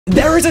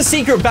There is a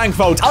secret bank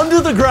vault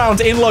under the ground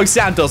in Los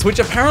Santos, which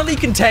apparently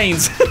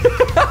contains,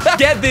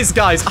 get this,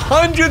 guys,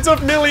 hundreds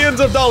of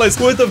millions of dollars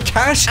worth of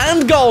cash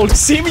and gold.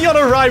 Simeon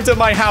arrived at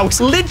my house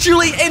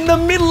literally in the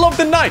middle of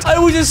the night. I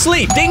was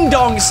asleep. Ding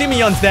dong,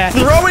 Simeon's there,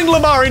 throwing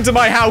Lamar into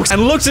my house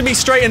and looked at me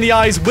straight in the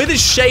eyes with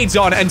his shades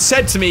on and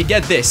said to me,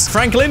 get this,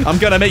 Franklin, I'm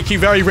gonna make you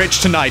very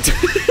rich tonight.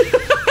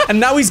 And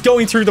now he's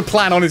going through the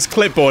plan on his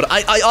clipboard.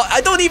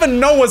 I don't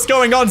even know what's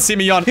going on,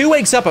 Simeon. Who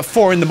wakes up at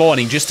 4 in the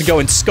morning just to go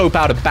and scope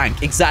out a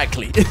bank?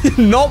 Exactly.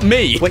 Not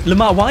me. Wait,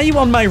 Lamar, why are you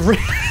on my roof?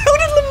 How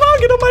did Lamar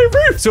get on my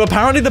roof? So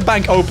apparently the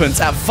bank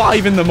opens at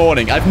 5 in the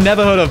morning. I've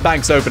never heard of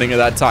banks opening at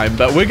that time,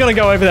 but we're gonna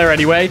go over there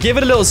anyway, give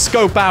it a little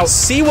scope out,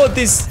 see what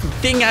this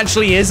thing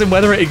actually is and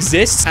whether it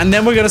exists, and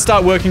then we're gonna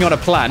start working on a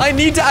plan. I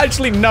need to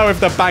actually know if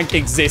the bank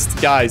exists,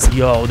 guys.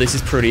 Yo, this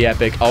is pretty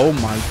epic. Oh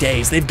my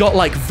days. They've got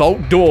like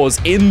vault doors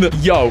in the...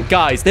 Yo,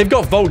 guys, they've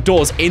got vault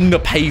doors in the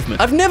pavement.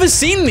 I've never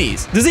seen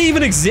these. Does it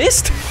even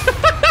exist?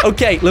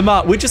 Okay,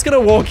 Lamar, we're just gonna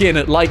walk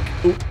in like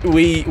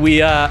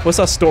what's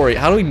our story?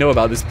 How do we know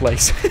about this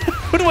place?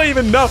 What do I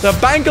even know? The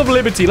Bank of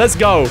Liberty. Let's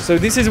go. So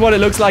this is what it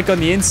looks like on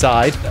the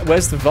inside.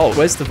 Where's the vault?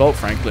 Where's the vault,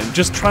 Franklin?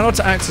 Just try not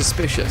to act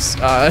suspicious.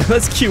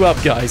 Let's queue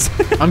up, guys.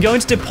 I'm going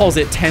to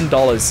deposit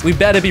 $10. We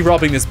better be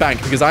robbing this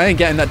bank because I ain't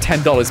getting that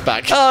 $10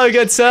 back. Oh,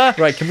 good, sir.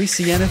 Right, can we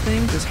see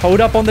anything? Just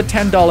hold up on the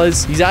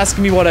 $10. He's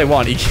asking me what I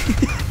want.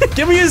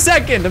 Give me a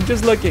second. I'm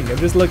just looking.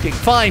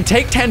 Fine,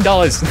 take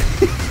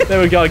 $10. There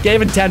we go. I gave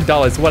him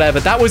 $10. Whatever.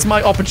 That was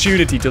my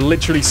opportunity to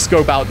literally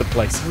scope out the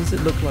place. What does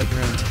it look like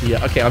around here?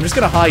 Okay, I'm just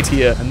going to hide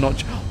here and not...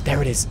 Oh,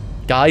 there it is.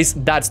 Guys,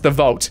 that's the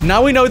vault.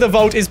 Now we know the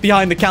vault is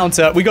behind the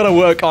counter. We got to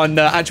work on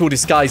actual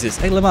disguises.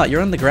 Hey, Lamar,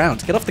 you're on the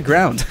ground. Get off the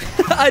ground.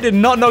 I did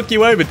not knock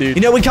you over, dude.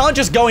 You know, we can't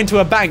just go into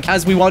a bank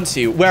as we want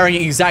to, wearing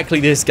exactly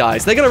this,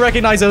 guys. They're going to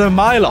recognize us a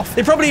mile off.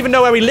 They probably even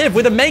know where we live.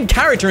 We're the main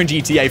character in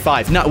GTA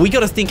 5. Now, we got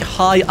to think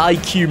high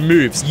IQ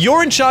moves.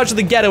 You're in charge of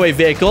the getaway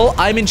vehicle.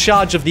 I'm in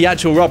charge of the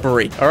actual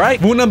robbery. All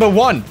right? Rule number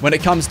 1, when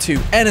it comes to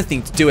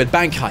anything to do with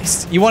bank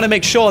heist, you want to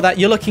make sure that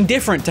you're looking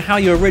different to how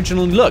you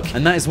originally look.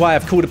 And that is why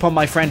I've called upon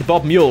my friend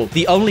Bob Mule,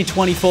 the only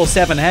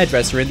 24/7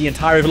 hairdresser in the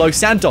entire of Los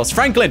Santos.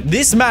 Franklin,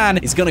 this man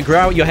is going to grow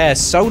out your hair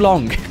so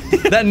long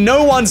that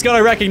no one's going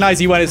to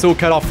recognize you when it's all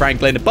cut off,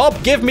 Franklin.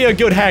 Bob, give me a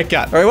good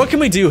haircut. All right, what can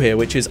we do here,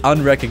 which is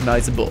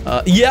unrecognizable?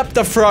 Yep,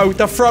 the fro.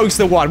 The fro's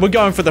the one. We're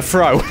going for the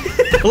fro.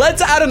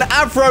 Let's add an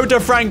afro to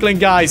Franklin,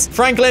 guys.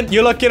 Franklin,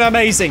 you're looking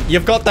amazing.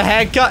 You've got the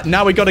haircut.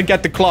 Now we got to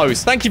get the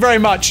clothes. Thank you very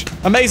much.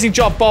 Amazing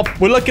job, Bob.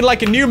 We're looking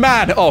like a new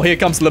man. Oh, here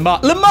comes Lamar.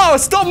 Lamar,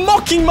 stop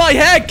mocking my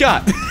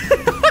haircut.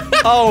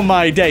 Oh,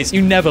 my days.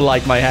 You never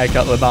like my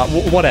haircut, Lamar.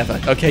 Whatever.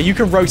 Okay, you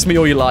can roast me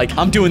all you like.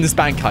 I'm doing this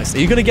bank heist. Are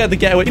you going to get the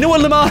getaway? You know what,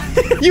 Lamar?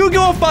 You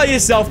go off by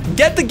yourself,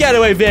 get the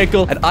getaway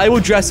vehicle, and I will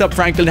dress up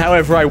Franklin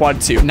however I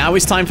want to. Now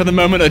it's time for the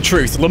moment of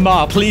truth.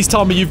 Lamar, please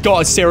tell me you've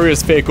got a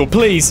serious vehicle,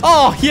 please.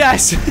 Oh,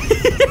 yes.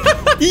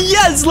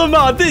 Yes,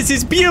 Lamar, this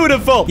is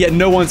beautiful. Yet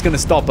no one's going to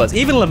stop us.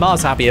 Even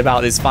Lamar's happy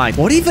about this find.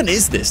 What even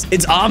is this?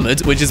 It's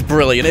armored, which is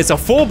brilliant. It's a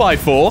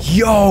 4x4.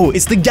 Yo,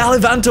 it's the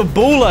Galavanta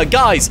Bula.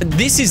 Guys,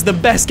 this is the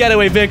best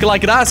getaway vehicle I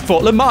could ask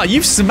for. Lamar,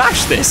 you've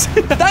smashed this.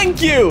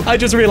 Thank you. I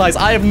just realized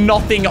I have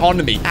nothing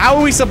on me. How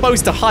are we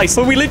supposed to heist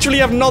when we literally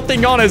have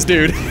nothing on us,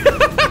 dude?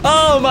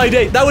 Oh, my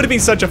day. That would have been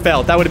such a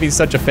fail. That would have been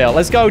such a fail.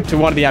 Let's go to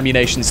one of the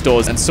ammunition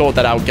stores and sort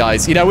that out,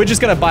 guys. You know, we're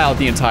just going to buy out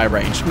the entire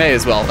range. May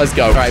as well. Let's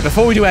go. All right,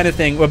 before we do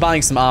anything, we're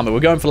buying some armor. We're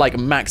going for, like,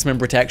 maximum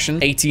protection.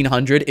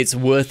 1,800. It's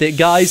worth it,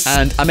 guys.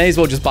 And I may as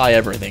well just buy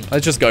everything.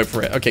 Let's just go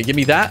for it. Okay, give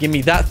me that. Give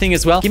me that thing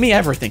as well. Give me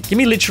everything. Give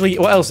me literally...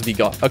 What else have you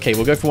got? Okay,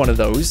 we'll go for one of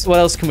those. What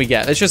else can we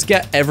get? Let's just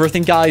get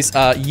everything, guys.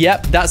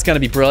 Yep, that's going to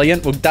be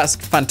brilliant. Well, that's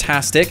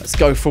fantastic. Let's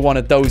go for one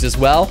of those as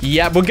well.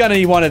 Yep, we're going to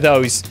need one of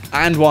those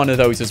and one of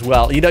those as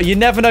well. You know, you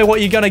never know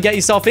what you're going to get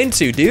yourself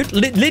into, dude.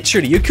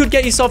 Literally, you could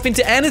get yourself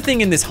into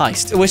anything in this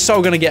heist. We're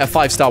so going to get a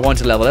 5-star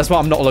wanted level. That's what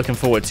I'm not looking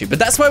forward to. But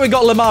that's why we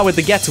got Lamar with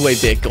the getaway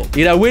vehicle.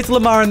 You know, with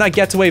Lamar in that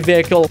getaway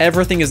vehicle,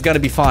 everything is going to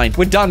be fine.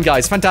 We're done,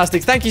 guys.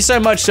 Fantastic. Thank you so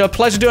much, sir.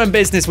 Pleasure doing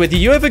business with you.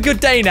 You have a good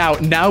day now.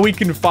 Now we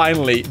can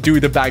finally do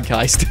the bank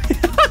heist.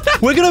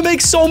 We're gonna make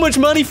so much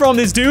money from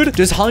this, dude.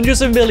 Does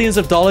hundreds of millions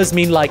of dollars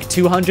mean like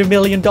 $200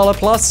 million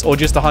plus or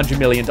just $100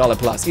 million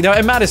plus? You know,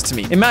 it matters to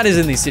me. It matters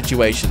in these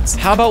situations.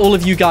 How about all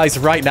of you guys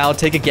right now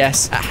take a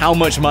guess at how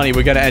much money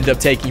we're gonna end up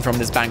taking from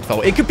this bank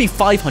vault? It could be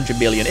 500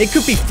 million. It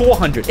could be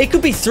 400. It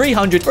could be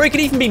 300. Or it could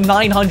even be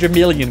 900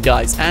 million,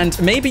 guys. And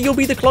maybe you'll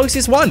be the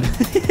closest one.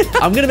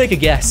 I'm gonna make a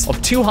guess of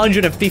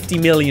 $250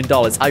 million.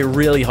 I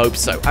really hope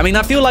so. I mean,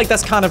 I feel like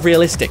that's kind of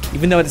realistic,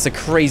 even though it's a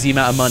crazy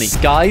amount of money.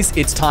 Guys,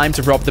 it's time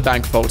to rob the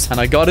bank vault. And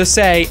I gotta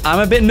say, I'm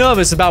a bit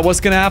nervous about what's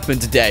gonna happen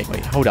today.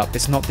 Wait, hold up.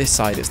 It's not this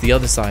side. It's the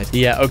other side.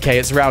 Yeah, okay.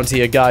 It's around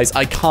here, guys.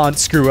 I can't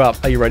screw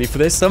up. Are you ready for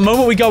this? The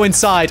moment we go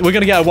inside, we're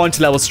gonna get a wanted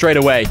level straight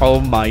away.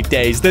 Oh, my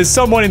days. There's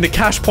someone in the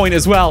cash point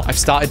as well. I've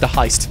started the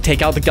heist.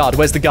 Take out the guard.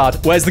 Where's the guard?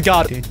 Where's the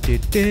guard?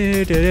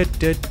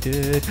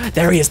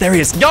 There he is. There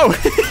he is. Go!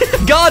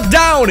 Guard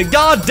down!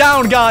 Guard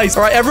down, guys!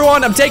 All right,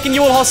 everyone, I'm taking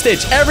you all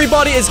hostage.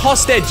 Everybody is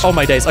hostage. Oh,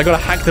 my days. I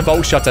gotta hack the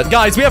vault shutter.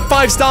 Guys, we have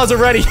 5 stars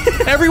already.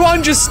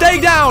 Everyone, just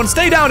stay down.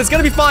 Stay down. It's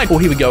gonna be fine. Oh,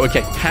 here we go.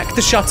 Okay, hack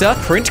the shutter.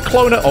 Print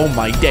cloner. Oh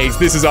my days,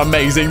 this is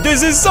amazing.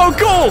 This is so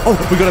cool.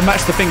 Oh, we gotta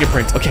match the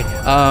fingerprint. Okay,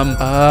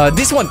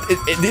 this one. Is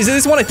it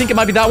this one? I think it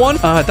might be that one.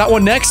 That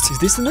one next. Is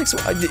this the next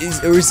one?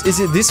 Is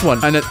it this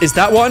one? And is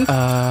that one?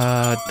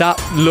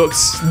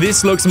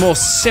 This looks more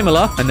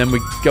similar. And then we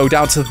go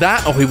down to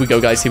that. Oh, here we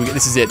go, guys. Here we go.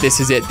 This is it. This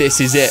is it.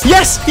 This is it.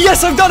 Yes!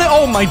 Yes, I've done it.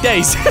 Oh my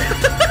days.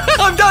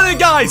 I've done it,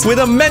 guys. With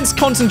immense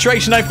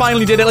concentration, I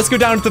finally did it. Let's go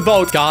down to the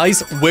vault.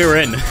 Guys, we're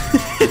in.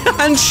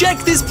 And check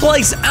this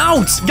place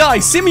out.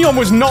 Guys, Simeon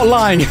was not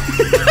lying.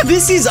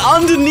 This is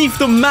underneath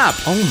the map.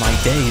 Oh my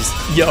days.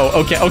 Yo,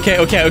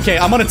 okay.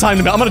 I'm on a time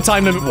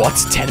limit. What?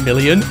 10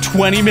 million?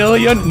 20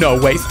 million? No,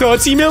 wait.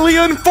 30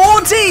 million?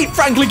 40!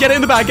 Frankly, get it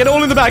in the bag. Get it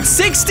all in the bag.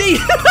 60!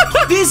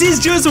 This is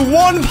just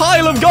one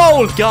pile of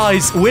gold.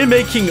 Guys, we're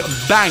making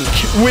bank.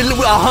 We're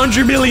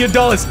 $100 million.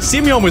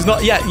 Simeon was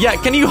not... Yeah.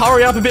 Can you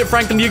hurry up a bit,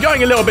 Franklin? You're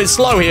going a little bit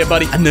slow here,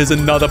 buddy. And there's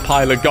another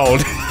pile of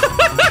gold.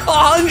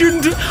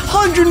 100,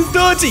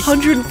 130,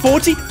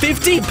 140,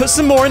 50. Put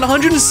some more in.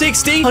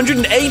 160,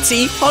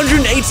 180,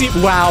 180.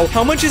 Wow.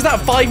 How much is that?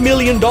 $5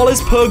 million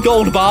per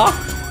gold bar?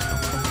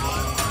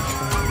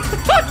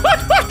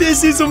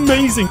 This is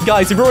amazing.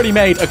 Guys, we've already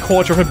made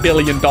 $250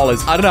 million. I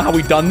don't know how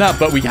we've done that,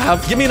 but we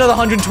have. Give me another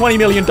 $120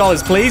 million,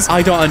 please.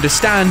 I don't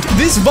understand.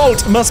 This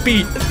vault must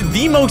be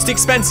the most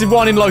expensive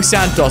one in Los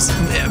Santos.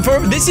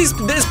 This is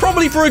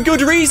probably for a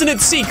good reason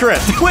it's secret.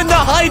 When they're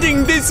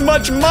hiding this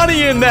much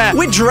money in there.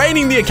 We're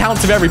draining the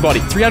accounts of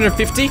everybody.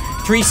 350,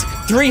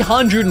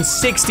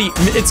 360.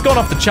 It's gone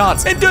off the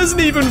charts. It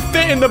doesn't even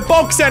fit in the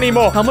box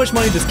anymore. How much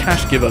money does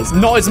cash give us?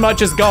 Not as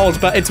much as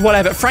gold, but it's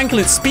whatever.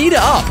 Franklin, speed it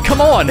up.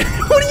 Come on.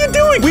 What are you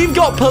doing? We've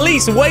got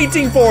police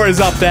waiting for us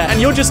up there,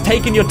 and you're just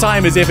taking your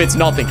time as if it's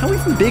nothing. How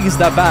even big is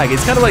that bag?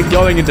 It's kind of like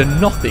going into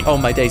nothing. Oh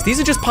my days. These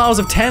are just piles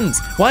of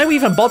tens. Why are we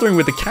even bothering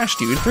with the cash,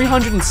 dude?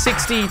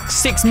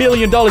 $366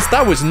 million.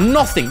 That was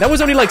nothing. That was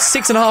only like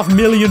 $6.5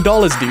 million,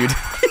 dude.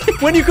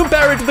 When you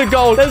compare it to the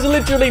gold, there's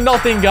literally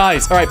nothing,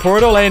 guys. All right, pour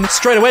it all in.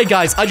 Straight away,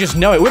 guys, I just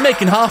know it. We're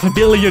making $500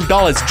 million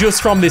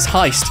just from this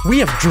heist. We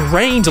have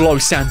drained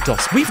Los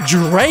Santos. We've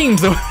drained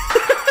the...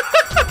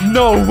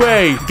 No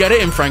way. Get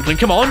it in, Franklin.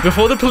 Come on.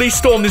 Before the police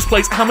storm this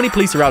place. How many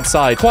police are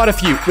outside? Quite a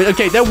few.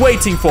 Okay, they're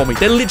waiting for me.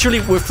 They're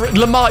literally...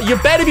 Lamar, you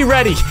better be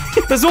ready.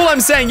 That's all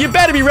I'm saying. You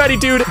better be ready,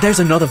 dude.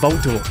 There's another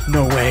vault door.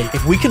 No way.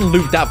 If we can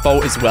loot that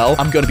vault as well,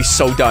 I'm going to be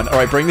so done. All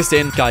right, bring this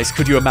in. Guys,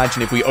 could you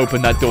imagine if we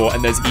open that door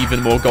and there's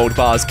even more gold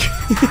bars?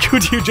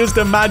 Could you just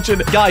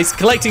imagine? Guys,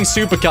 collecting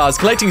supercars,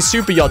 collecting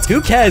super yachts.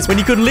 Who cares when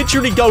you could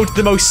literally go to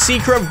the most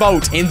secret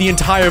vault in the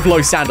entire of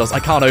Los Santos?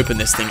 I can't open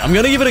this thing. I'm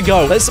going to give it a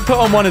go. Let's put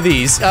on one of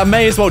these.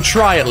 May as well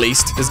try at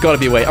least. There's got to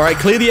be a way. All right,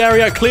 clear the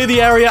area,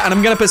 and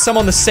I'm going to put some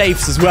on the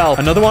safes as well.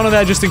 Another one on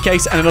there just in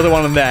case, and another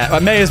one on there. I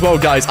may as well,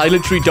 guys. I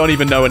literally don't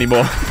even know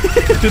anymore.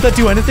 Did that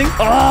do anything?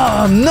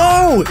 Oh,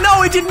 no.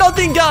 No, it did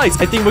nothing, guys.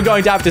 I think we're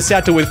going to have to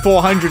settle with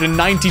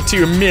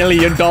 $492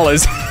 million.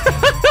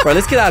 Right,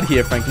 let's get out of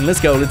here, Franklin.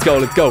 Let's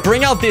go.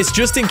 Bring out this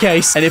just in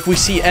case. And if we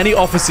see any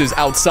officers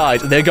outside,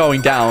 they're going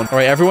down. All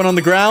right, everyone on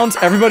the ground.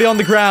 Everybody on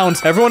the ground.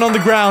 Everyone on the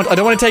ground. I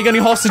don't want to take any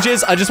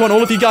hostages. I just want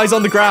all of you guys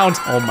on the ground.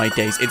 Oh, my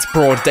days. It's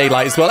broad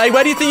daylight as well. Hey,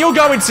 where do you think you're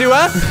going to,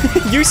 huh?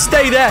 You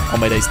stay there. Oh,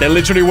 my days. They're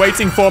literally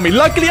waiting for me.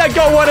 Luckily, I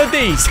got one of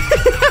these.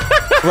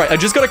 Right, I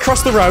just got to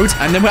cross the road.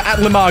 And then we're at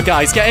Lamar,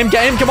 guys. Get him.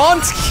 Come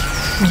on.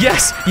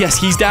 Yes,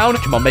 he's down.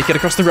 Come on, make it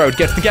across the road.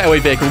 Get to the getaway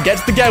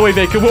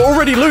vehicle. We're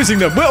already losing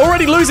them.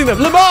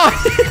 Lamar,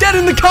 get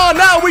in the car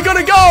now. We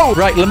gotta go.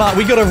 Right, Lamar,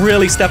 we gotta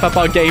really step up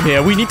our game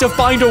here. We need to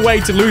find a way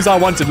to lose our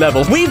wanted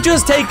level. We've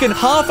just taken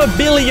 $500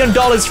 million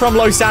from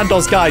Los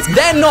Santos, guys.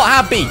 They're not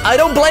happy. I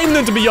don't blame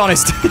them, to be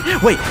honest.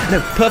 Wait,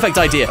 no, perfect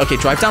idea. Okay,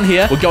 drive down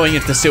here. We're going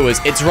into the sewers.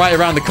 It's right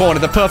around the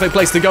corner. The perfect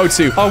place to go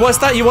to. Oh, what's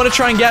that? You want to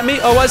try and get me?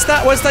 Oh, what's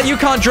that? You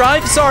can't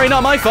drive? Sorry,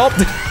 not my fault.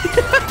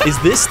 Is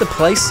this the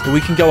place where we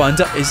can go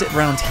under? Is it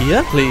around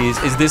here? Please.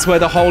 Is this where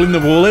the hole in the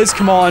wall is?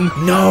 Come on.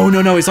 No.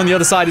 It's on the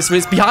other side. It's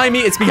behind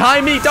me.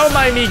 Don't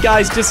mind me,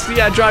 guys. Just,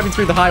 driving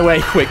through the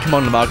highway. Quick. Come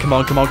on, Lamar. Come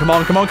on.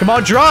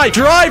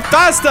 Drive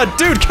faster.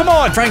 Dude, come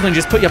on. Franklin,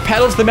 just put your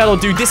pedal to the metal,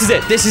 dude. This is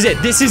it.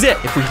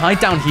 If we hide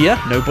down here,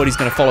 nobody's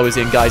going to follow us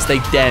in, guys. They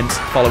daren't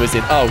follow us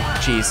in. Oh,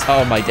 jeez.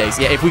 Oh, my days.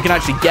 Yeah, if we can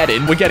actually get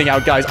in, we're getting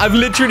out, guys. I've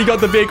literally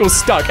got the vehicle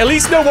stuck. At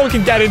least no one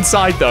can get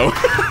inside, though.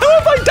 How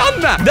have I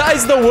done that? That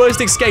is the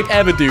worst escape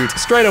ever, dude.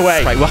 Straight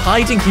away. Right, we're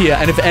hiding here,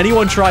 and if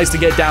anyone tries to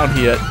get down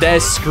here, they're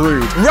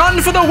screwed.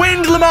 Run for the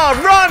wind, Lamar!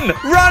 Run!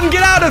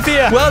 Get out of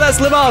here! Well, that's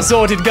Lamar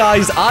sorted,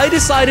 guys. I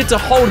decided to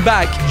hold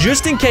back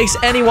just in case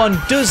anyone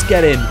does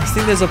get in. I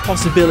think there's a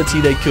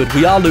possibility they could.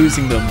 We are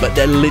losing them, but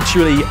they're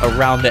literally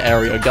around the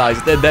area,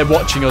 guys. They're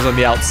watching us on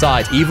the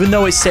outside. Even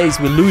though it says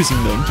we're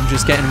losing them, I'm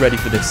just getting ready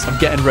for this. I'm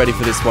getting ready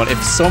for this one.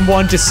 If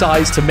someone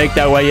decides to make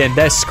their way in,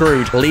 they're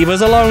screwed. Leave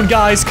us alone,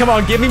 guys. Come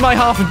on, give me my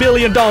 $500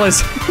 million.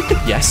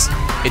 Yes.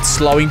 It's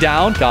slowing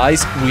down.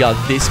 Guys, we are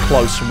this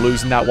close from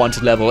losing that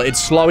wanted level. It's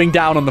slowing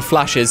down on the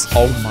flashes.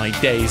 Oh, my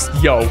days.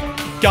 Yo,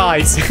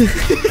 guys.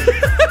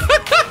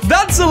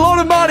 That That's a lot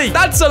of money.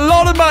 That's a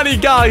lot of money,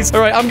 guys.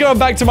 All right, I'm going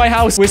back to my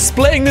house. We're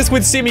splitting this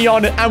with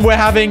Simeon, and we're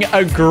having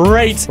a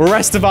great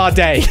rest of our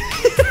day.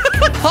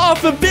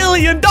 $500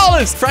 million.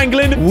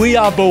 Franklin, we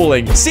are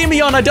balling.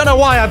 Simeon, I don't know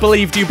why I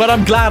believed you, but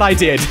I'm glad I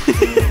did.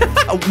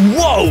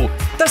 Whoa.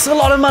 That's a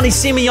lot of money,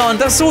 Simeon.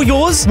 That's all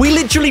yours? We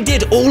literally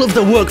did all of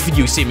the work for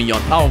you,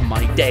 Simeon. Oh,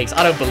 my days.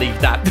 I don't believe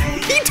that.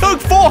 He took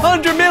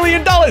 $400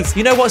 million.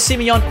 You know what,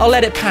 Simeon? I'll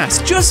let it pass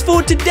just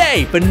for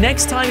today. But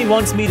next time he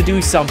wants me to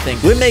do something,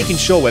 we're making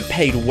sure we're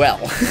paid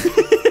well.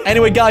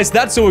 Anyway, guys,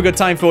 that's all we've got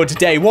time for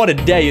today. What a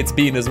day it's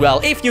been as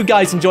well. If you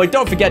guys enjoyed,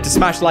 don't forget to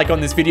smash like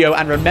on this video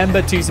and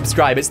remember to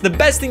subscribe. It's the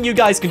best thing you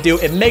guys can do.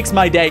 It makes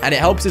my day and it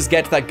helps us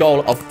get to that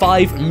goal of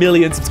 5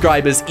 million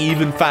subscribers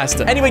even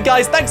faster. Anyway,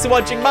 guys, thanks for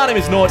watching. My name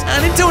is Nought,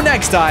 and until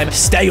next time,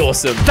 stay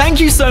awesome.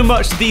 Thank you so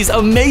much to these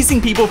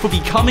amazing people for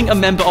becoming a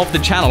member of the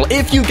channel.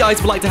 If you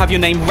guys would like to have your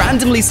name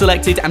randomly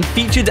selected and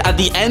featured at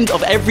the end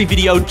of every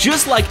video,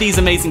 just like these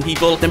amazing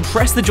people, then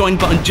press the join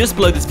button just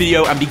below this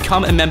video and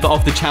become a member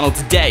of the channel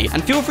today.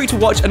 And feel free to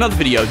watch another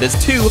video.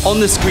 There's 2 on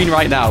the screen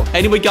right now.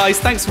 Anyway, guys,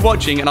 thanks for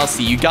watching, and I'll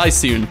see you guys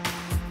soon.